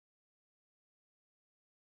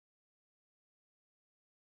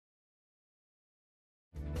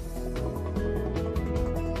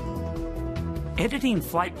Editing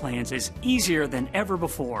flight plans is easier than ever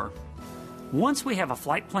before. Once we have a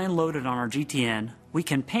flight plan loaded on our GTN, we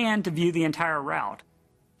can pan to view the entire route.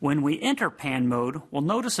 When we enter pan mode, we'll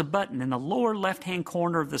notice a button in the lower left-hand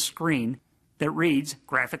corner of the screen that reads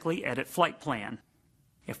Graphically Edit Flight Plan.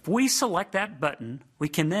 If we select that button, we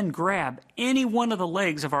can then grab any one of the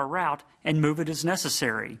legs of our route and move it as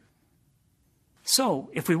necessary. So,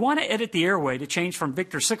 if we want to edit the airway to change from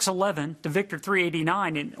Victor 611 to Victor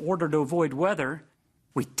 389 in order to avoid weather,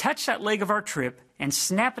 we touch that leg of our trip and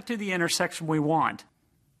snap it to the intersection we want.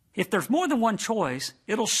 If there's more than one choice,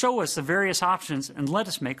 it'll show us the various options and let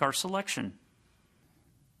us make our selection.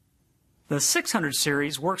 The 600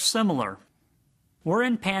 series works similar. We're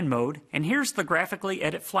in pan mode, and here's the Graphically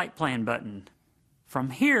Edit Flight Plan button. From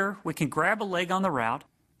here, we can grab a leg on the route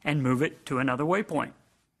and move it to another waypoint.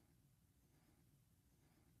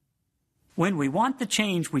 When we want the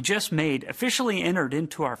change we just made officially entered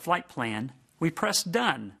into our flight plan, we press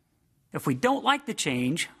Done. If we don't like the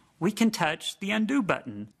change, we can touch the Undo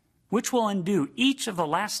button, which will undo each of the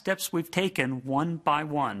last steps we've taken one by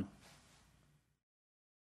one.